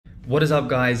What is up,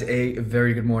 guys? A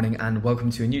very good morning and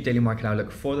welcome to a new daily market outlook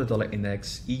for the dollar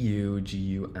index, EU,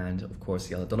 GU, and of course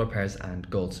the other dollar pairs and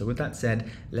gold. So with that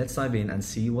said, let's dive in and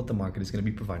see what the market is going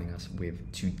to be providing us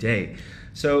with today.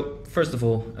 So first of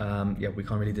all, we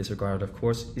can't really disregard, of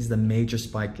course, is the major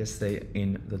spike yesterday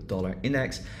in the dollar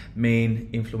index. Main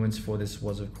influence for this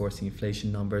was, of course, the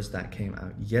inflation numbers that came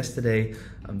out yesterday.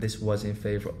 This was in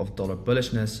favor of dollar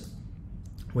bullishness,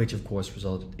 which of course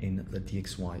resulted in the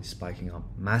DXY spiking up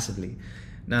massively.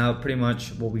 Now, pretty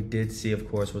much what we did see, of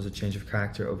course, was a change of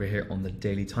character over here on the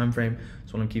daily time frame.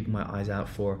 So what I'm keeping my eyes out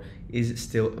for is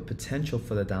still a potential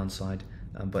for the downside,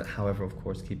 but however, of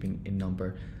course, keeping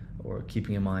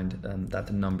in mind that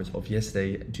the numbers of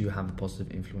yesterday do have a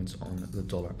positive influence on the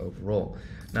dollar overall.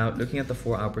 Now, looking at the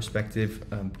 4-hour perspective,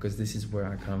 because this is where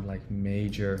I kind of like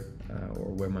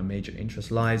where my major interest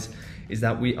lies, is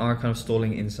that we are kind of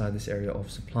stalling inside this area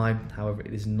of supply. However,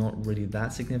 it is not really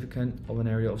that significant of an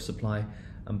area of supply,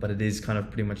 but it is kind of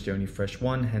pretty much the only fresh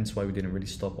one, hence why we didn't really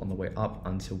stop on the way up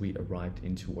until we arrived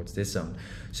in towards this zone.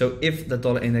 So if the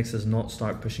dollar index does not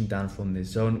start pushing down from this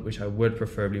zone, which I would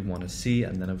preferably want to see,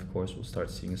 and then of course we'll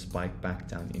start seeing a spike back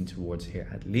down in towards here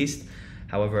at least.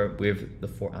 However, with the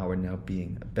 4-hour now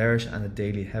being bearish and the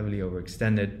daily heavily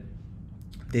overextended,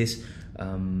 this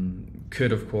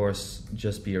could of course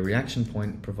just be a reaction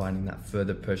point, providing that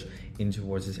further push in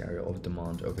towards this area of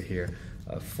demand over here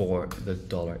for the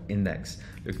dollar index.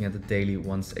 Looking at the daily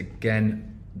once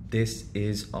again, this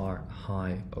is our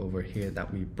high over here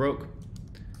that we broke.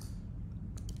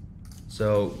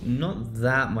 So not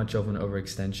that much of an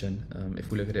overextension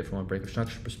if we look at it from a break of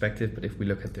structure perspective, but if we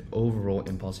look at the overall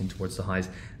impulsing towards the highs,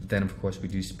 then of course we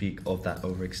do speak of that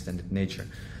overextended nature.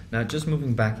 Now, just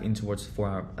moving back in towards the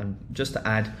 4-hour, and just to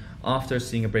add, after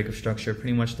seeing a break of structure,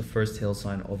 pretty much the first hill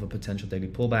sign of a potential daily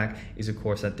pullback is of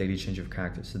course that daily change of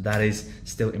character. So that is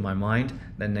still in my mind.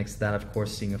 Then next to that, of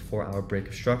course, seeing a 4-hour break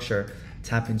of structure,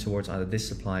 tap in towards either this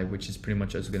supply, which is pretty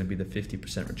much also going to be the 50%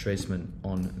 retracement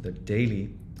on the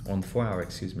daily, on the 4-hour,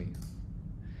 excuse me.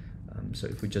 So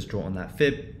if we just draw on that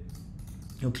fib,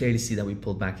 you'll clearly see that we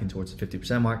pulled back in towards the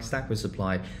 50% mark, stack with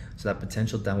supply, so that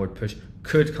potential downward push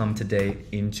could come today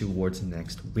in towards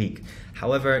next week.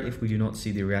 However, if we do not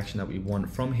see the reaction that we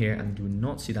want from here and do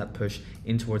not see that push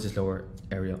in towards this lower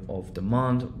area of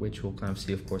demand, which we'll kind of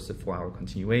see, of course, the 4-hour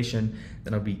continuation,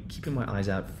 then I'll be keeping my eyes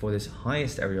out for this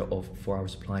highest area of 4-hour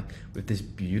supply with this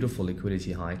beautiful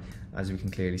liquidity high. As we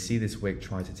can clearly see, this wick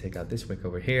tried to take out this wick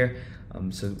over here.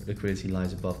 So liquidity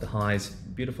lies above the highs,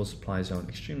 beautiful supply zone,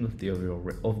 extreme of the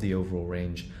overall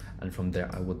range. And from there,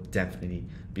 I will definitely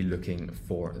be looking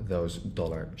for those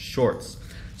dollar shorts.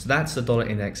 So that's the dollar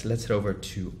index. Let's head over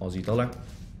to Aussie dollar,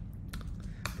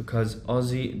 because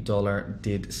Aussie dollar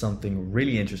did something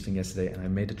really interesting yesterday, and I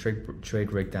made a trade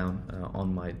breakdown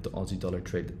on my Aussie dollar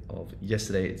trade of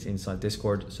yesterday. It's inside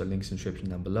Discord, so links in the description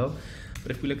down below. But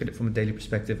if we look at it from a daily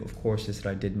perspective, of course, yesterday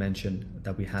I did mention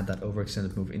that we had that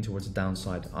overextended move in towards the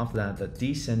downside. After that, that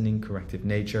descending corrective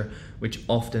nature, which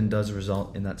often does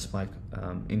result in that spike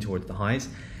in towards the highs.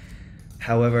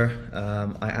 However,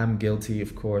 I am guilty,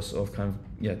 of course, of kind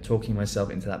of talking myself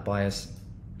into that bias.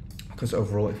 Because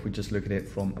overall, if we just look at it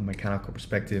from a mechanical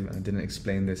perspective, and I didn't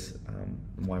explain this,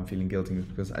 why I'm feeling guilty is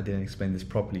because I didn't explain this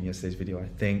properly in yesterday's video, I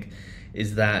think,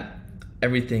 is that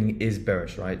everything is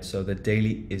bearish, right? So the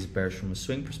daily is bearish from a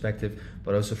swing perspective,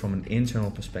 but also from an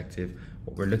internal perspective.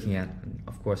 What we're looking at, and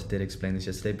of course I did explain this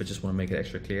yesterday, but just want to make it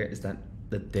extra clear, is that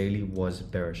the daily was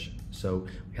bearish. So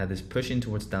we had this push in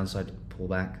towards downside,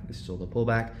 pullback. This is all the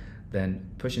pullback. Then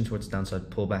push in towards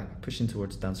downside, pullback, push in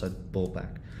towards downside,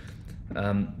 pullback.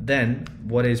 Then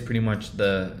what is pretty much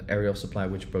the area of supply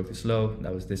which broke this low,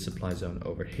 that was this supply zone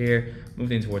over here,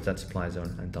 moved in towards that supply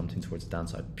zone and dumped in towards the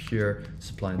downside. Pure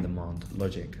supply and demand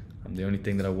logic. The only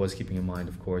thing that I was keeping in mind,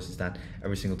 of course, is that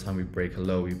every single time we break a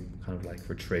low, we kind of like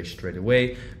retrace straight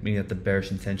away, meaning that the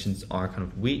bearish intentions are kind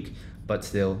of weak, but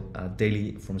still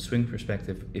daily from a swing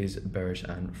perspective is bearish,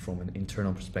 and from an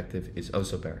internal perspective is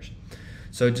also bearish.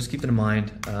 So just keep it in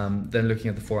mind. Then looking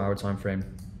at the 4-hour time frame,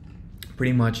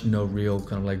 pretty much no real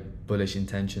kind of like bullish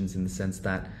intentions, in the sense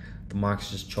that the market's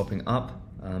just chopping up.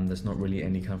 There's not really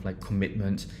any kind of like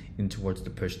commitment in towards the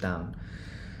push down.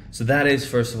 So that is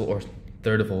first of all, or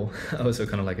third of all, also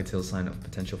kind of like a tail sign of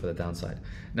potential for the downside.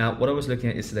 Now, what I was looking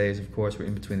at yesterday is, of course, we're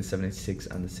in between the 786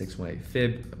 and the 618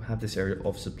 fib. We have this area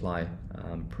of supply.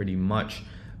 Pretty much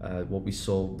what we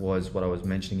saw was what I was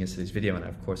mentioning in yesterday's video, and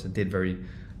of course I did very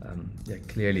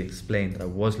clearly explain that I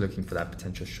was looking for that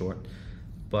potential short.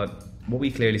 But what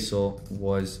we clearly saw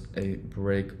was a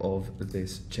break of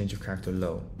this change of character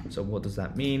low. So what does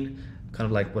that mean? kind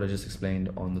of like what I just explained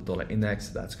on the dollar index.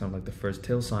 That's kind of like the first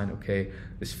tail sign. Okay,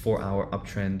 this 4-hour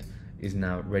uptrend is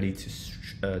now ready to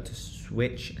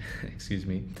switch, excuse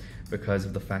me, because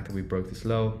of the fact that we broke this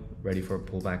low, ready for a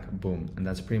pullback, boom. And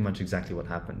that's pretty much exactly what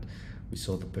happened. We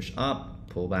saw the push up,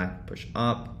 pullback, push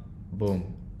up,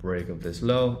 boom, break of this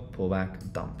low,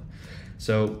 pullback, dump.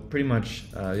 So pretty much,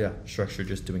 yeah, structure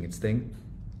just doing its thing.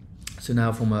 So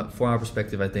now from a 4-hour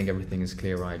perspective, I think everything is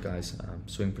clear, right, guys?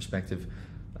 Swing perspective,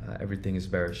 everything is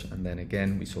bearish. And then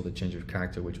again, we saw the change of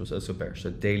character, which was also bearish. So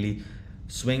daily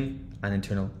swing and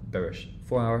internal bearish.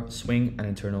 4-hour swing and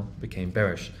internal became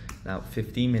bearish. Now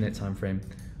 15-minute time frame,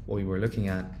 what we were looking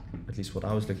at least what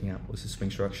I was looking at, was the swing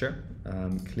structure.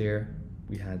 Clear,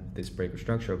 we had this break of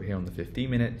structure over here on the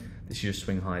 15-minute. This is your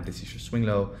swing high, this is your swing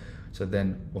low. So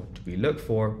then what do we look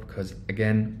for? Because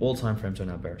again, all time frames are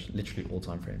now bearish, literally all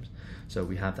time frames. So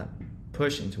we have that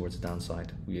push in towards the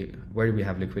downside. Where do we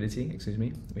have liquidity? Excuse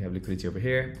me. We have liquidity over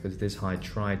here because this high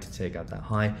tried to take out that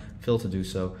high, failed to do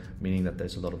so, meaning that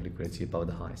there's a lot of liquidity above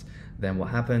the highs. Then what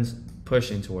happens?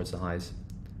 Push in towards the highs.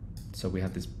 So we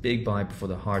have this big buy before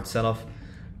the hard sell-off,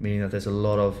 meaning that there's a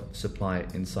lot of supply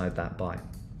inside that buy.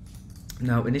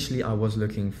 Now, initially I was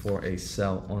looking for a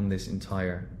sell on this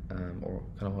entire, or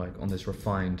kind of like on this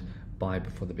refined buy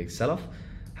before the big sell-off.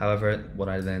 However, what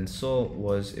I then saw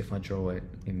was, if I draw it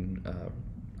in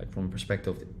like from a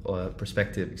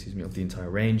perspective, excuse me, of the entire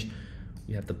range,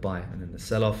 you have the buy and then the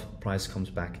sell-off, price comes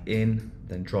back in,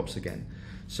 then drops again.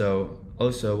 So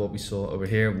also what we saw over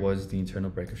here was the internal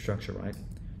break of structure, right?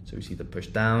 So we see the push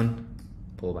down,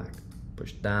 pull back,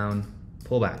 push down,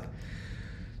 pull back.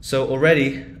 So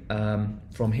already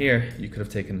from here, you could have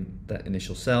taken that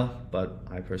initial sell, but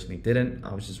I personally didn't.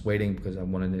 I was just waiting because I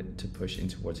wanted it to push in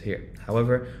towards here.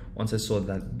 However, once I saw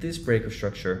that this break of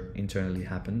structure internally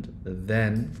happened,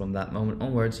 then from that moment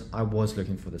onwards, I was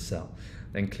looking for the sell.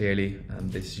 Then clearly,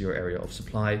 this is your area of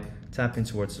supply, tap in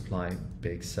towards supply,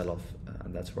 big sell-off,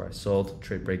 and that's where I sold.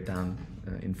 Trade breakdown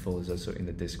in full is also in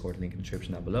the Discord, link in the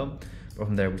description down below. But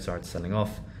from there, we started selling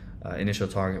off. Initial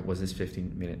target was this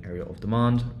 15-minute area of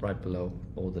demand, right below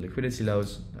all the liquidity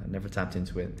lows. I never tapped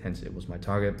into it, hence it was my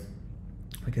target.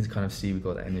 I can kind of see we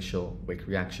got an initial wick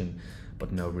reaction,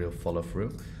 but no real follow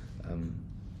through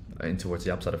in towards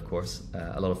the upside, of course.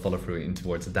 A lot of follow through in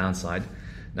towards the downside.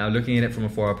 Now, looking at it from a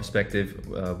 4-hour perspective,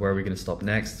 where are we going to stop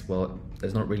next? Well,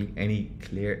 there's not really any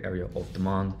clear area of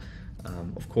demand.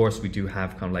 Of course, we do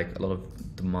have kind of like a lot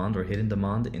of demand or hidden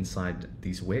demand inside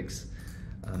these wicks.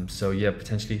 So yeah,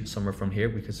 potentially somewhere from here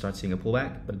we could start seeing a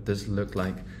pullback, but it does look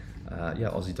like yeah,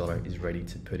 Aussie dollar is ready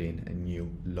to put in a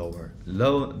new lower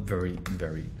low very,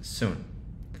 very soon.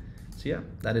 So yeah,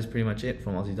 that is pretty much it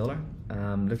from Aussie dollar.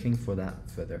 Looking for that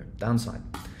further downside.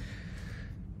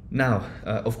 Now,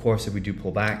 of course, if we do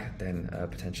pull back, then a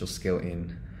potential scale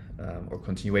in or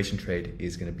continuation trade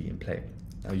is going to be in play.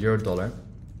 Now, euro dollar,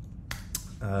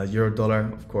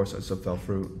 of course, also fell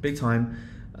through big time.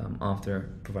 After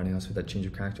providing us with that change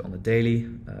of character on the daily.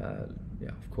 Yeah,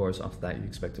 of course, after that you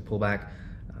expect a pullback.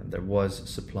 There was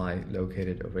supply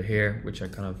located over here, which I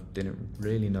kind of didn't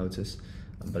really notice,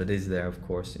 but it is there, of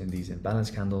course, in these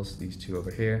imbalance candles, these two over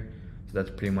here. So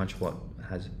that's pretty much what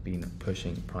has been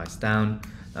pushing price down.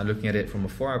 Now, looking at it from a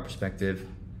 4-hour perspective,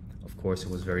 of course,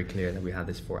 it was very clear that we had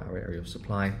this 4-hour area of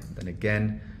supply. Then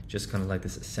again, just kind of like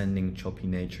this ascending choppy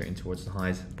nature in towards the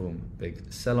highs, boom,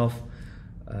 big sell-off.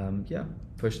 Yeah,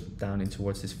 pushed down in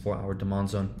towards this 4-hour demand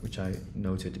zone, which I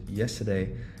noted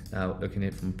yesterday. Now, looking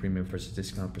at it from a premium versus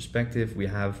discount perspective, we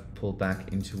have pulled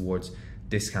back in towards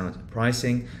discount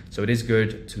pricing. So it is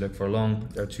good to look for a long.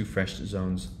 There are two fresh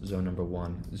zones, zone number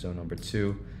 1, zone number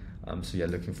 2. So yeah,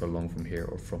 looking for a long from here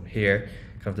or from here,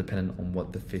 kind of dependent on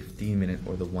what the 15-minute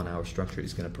or the 1-hour structure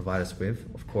is going to provide us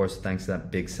with. Of course, thanks to that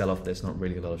big sell-off, there's not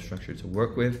really a lot of structure to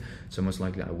work with. So most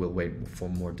likely I will wait for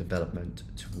more development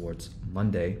towards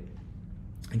Monday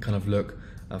and kind of look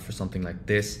for something like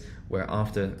this, where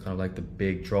after kind of like the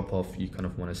big drop-off, you kind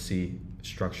of want to see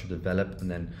structure develop,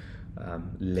 and then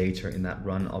later in that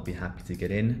run, I'll be happy to get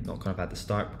in, not kind of at the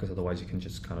start, because otherwise you can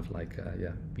just kind of like,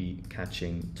 yeah, be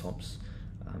catching tops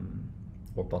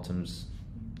or bottoms,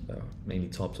 mainly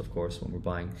tops, of course, when we're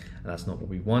buying, and that's not what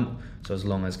we want. So as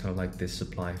long as kind of like this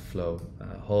supply flow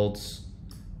holds,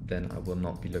 then I will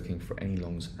not be looking for any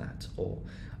longs at all.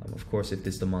 Of course, if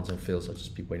this demand zone fails, I'll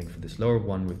just be waiting for this lower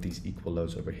one with these equal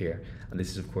lows over here. And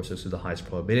this is, of course, also the highest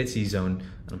probability zone,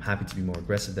 and I'm happy to be more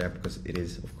aggressive there because it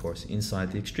is, of course,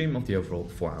 inside the extreme of the overall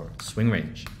 4-hour swing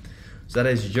range. So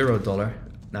that is euro dollar.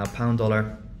 Now, pound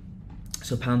dollar.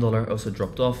 So pound dollar also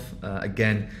dropped off.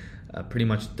 Again, pretty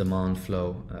much demand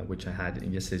flow, which I had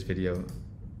in yesterday's video,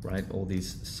 right? All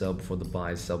these sell before the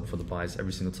buys,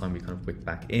 every single time we kind of wick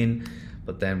back in.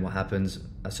 But then what happens,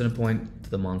 at a certain point,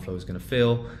 the demand flow is going to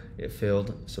fill. It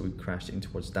filled, so we crashed in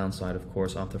towards the downside. Of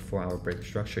course, after a 4-hour break of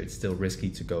structure, it's still risky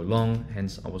to go long.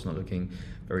 Hence, I was not looking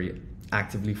very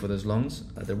actively for those longs.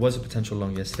 There was a potential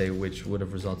long yesterday, which would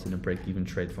have resulted in a break-even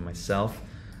trade for myself.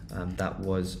 That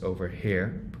was over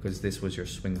here, because this was your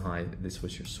swing high, this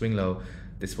was your swing low,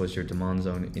 this was your demand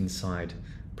zone inside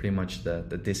pretty much the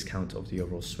discount of the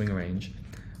overall swing range.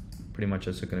 Pretty much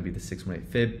also going to be the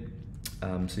 618 fib.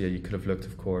 So yeah, you could have looked,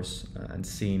 of course, and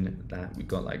seen that we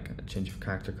got like a change of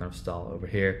character kind of style over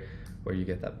here, where you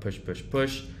get that push, push,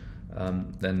 push.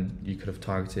 Then you could have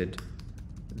targeted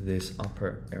this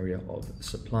upper area of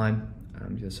supply.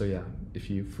 So yeah, if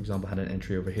you, for example, had an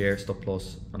entry over here, stop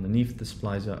loss underneath the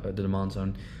supply zone, the demand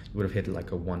zone, you would have hit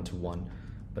like a 1-to-1.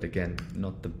 But again,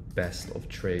 not the best of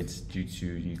trades due to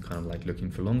you kind of like looking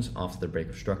for longs after the break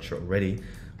of structure already.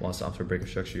 Whilst after a break of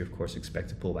structure, you of course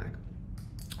expect a pullback.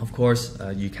 Of course,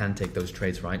 you can take those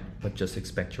trades, right? But just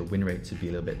expect your win rate to be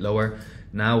a little bit lower.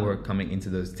 Now we're coming into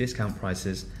those discount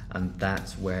prices, and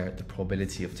that's where the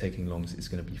probability of taking longs is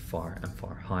going to be far and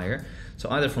far higher. So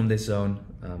either from this zone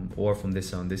or from this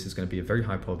zone, this is going to be a very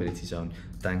high probability zone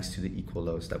thanks to the equal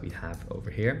lows that we have over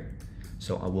here.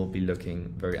 So I will be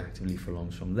looking very actively for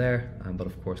longs from there, but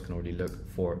of course can already look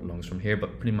for longs from here,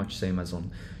 but pretty much same as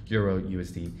on Euro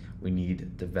USD, we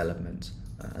need development.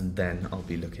 And then I'll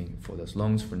be looking for those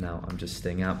longs. For now, I'm just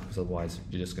staying out because otherwise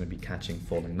you're just going to be catching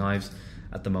falling knives.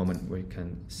 At the moment, we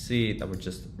can see that we're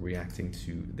just reacting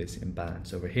to this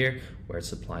imbalance over here where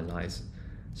supply lies.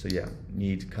 So yeah,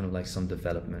 need kind of like some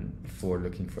development before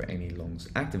looking for any longs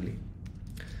actively.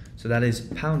 So that is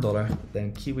pound dollar,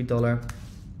 then Kiwi dollar.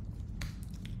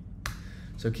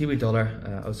 So Kiwi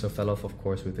dollar also fell off, of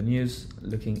course, with the news.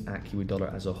 Looking at Kiwi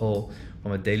dollar as a whole,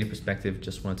 from a daily perspective,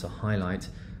 just wanted to highlight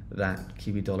that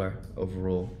Kiwi dollar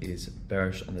overall is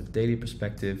bearish on the daily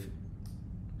perspective.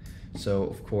 So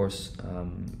of course,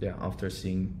 yeah, after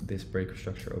seeing this break of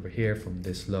structure over here from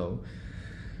this low,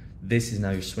 this is now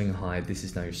your swing high, this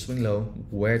is now your swing low.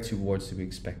 Where towards do we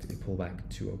expect a pullback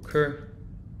to occur?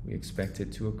 We expect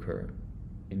it to occur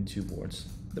in towards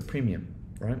the premium,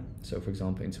 right? So for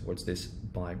example, in towards this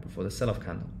buy before the sell-off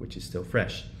candle, which is still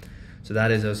fresh. So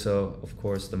that is also, of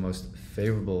course, the most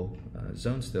favorable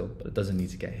zone still, but it doesn't need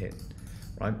to get hit,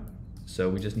 right? So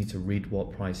we just need to read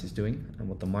what price is doing and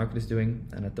what the market is doing.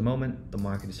 And at the moment, the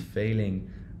market is failing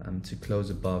to close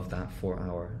above that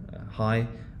 4-hour high,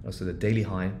 also the daily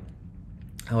high.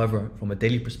 However, from a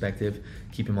daily perspective,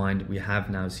 keep in mind, we have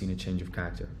now seen a change of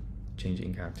character, change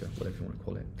in character, whatever you want to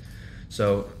call it.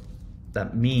 So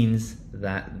that means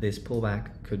that this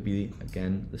pullback could be,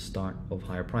 again, the start of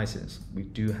higher prices. We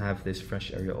do have this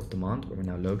fresh area of demand where we're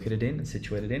now located in and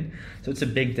situated in. So it's a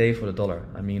big day for the dollar.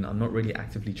 I mean, I'm not really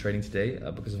actively trading today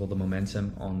because of all the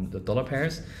momentum on the dollar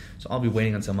pairs. So I'll be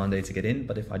waiting until Monday to get in.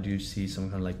 But if I do see some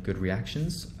kind of like good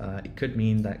reactions, it could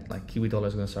mean that like Kiwi dollar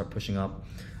is going to start pushing up,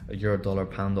 Euro dollar,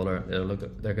 pound dollar. There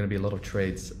are going to be a lot of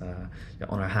trades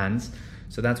on our hands.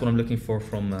 So that's what I'm looking for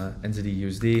from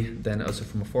NZDUSD. Then also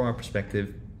from a 4-hour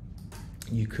perspective,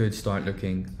 you could start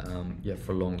looking yeah,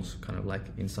 for longs kind of like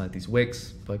inside these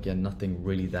wicks, but again, nothing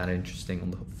really that interesting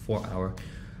on the 4-hour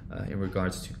in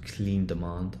regards to clean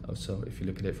demand. Also, if you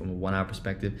look at it from a 1-hour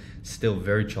perspective, still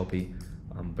very choppy.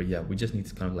 But yeah, we just need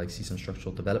to kind of like see some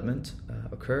structural development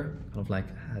occur, kind of like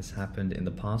has happened in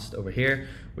the past over here,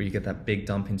 where you get that big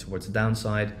dump in towards the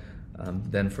downside.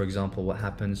 Then, for example, what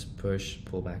happens? Push,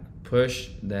 pullback, push.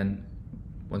 Then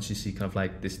once you see kind of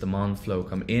like this demand flow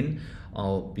come in,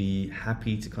 I'll be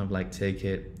happy to kind of like take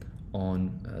it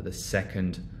on the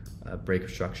second break of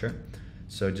structure.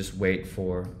 So just wait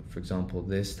for example,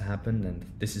 this to happen. And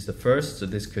this is the first, so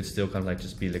this could still kind of like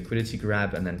just be a liquidity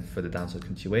grab and then for the downside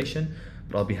continuation.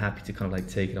 But I'll be happy to kind of like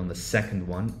take it on the second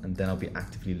one, and then I'll be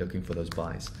actively looking for those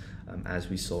buys as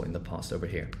we saw in the past over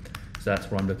here. So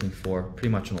that's what I'm looking for pretty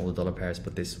much on all the dollar pairs,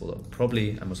 but this will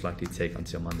probably and most likely take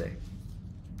until Monday.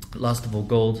 Last of all,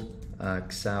 gold,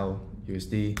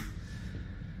 XAUUSD.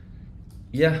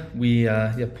 Yeah, we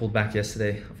pulled back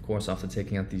yesterday, of course, after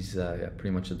taking out these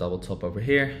pretty much a double top over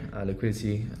here.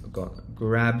 Liquidity got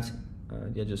grabbed,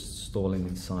 just stalling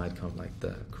inside kind of like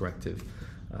the corrective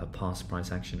past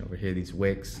price action over here, these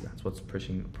wicks. That's what's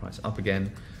pushing the price up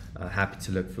again. Happy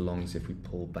to look for longs if we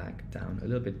pull back down a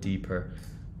little bit deeper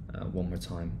one more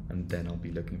time, and then I'll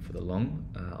be looking for the long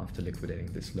after liquidating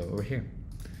this low over here.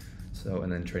 So,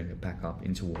 and then trading it back up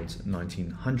in towards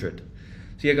 1900.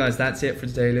 So yeah, guys, that's it for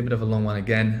today. A little bit of a long one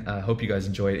again. Hope you guys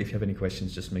enjoyed it. If you have any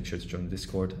questions, just make sure to join the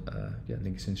Discord. Yeah,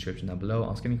 link is in the description down below.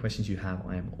 Ask any questions you have.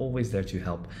 I am always there to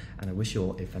help. And I wish you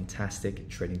all a fantastic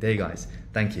trading day, guys.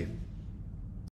 Thank you.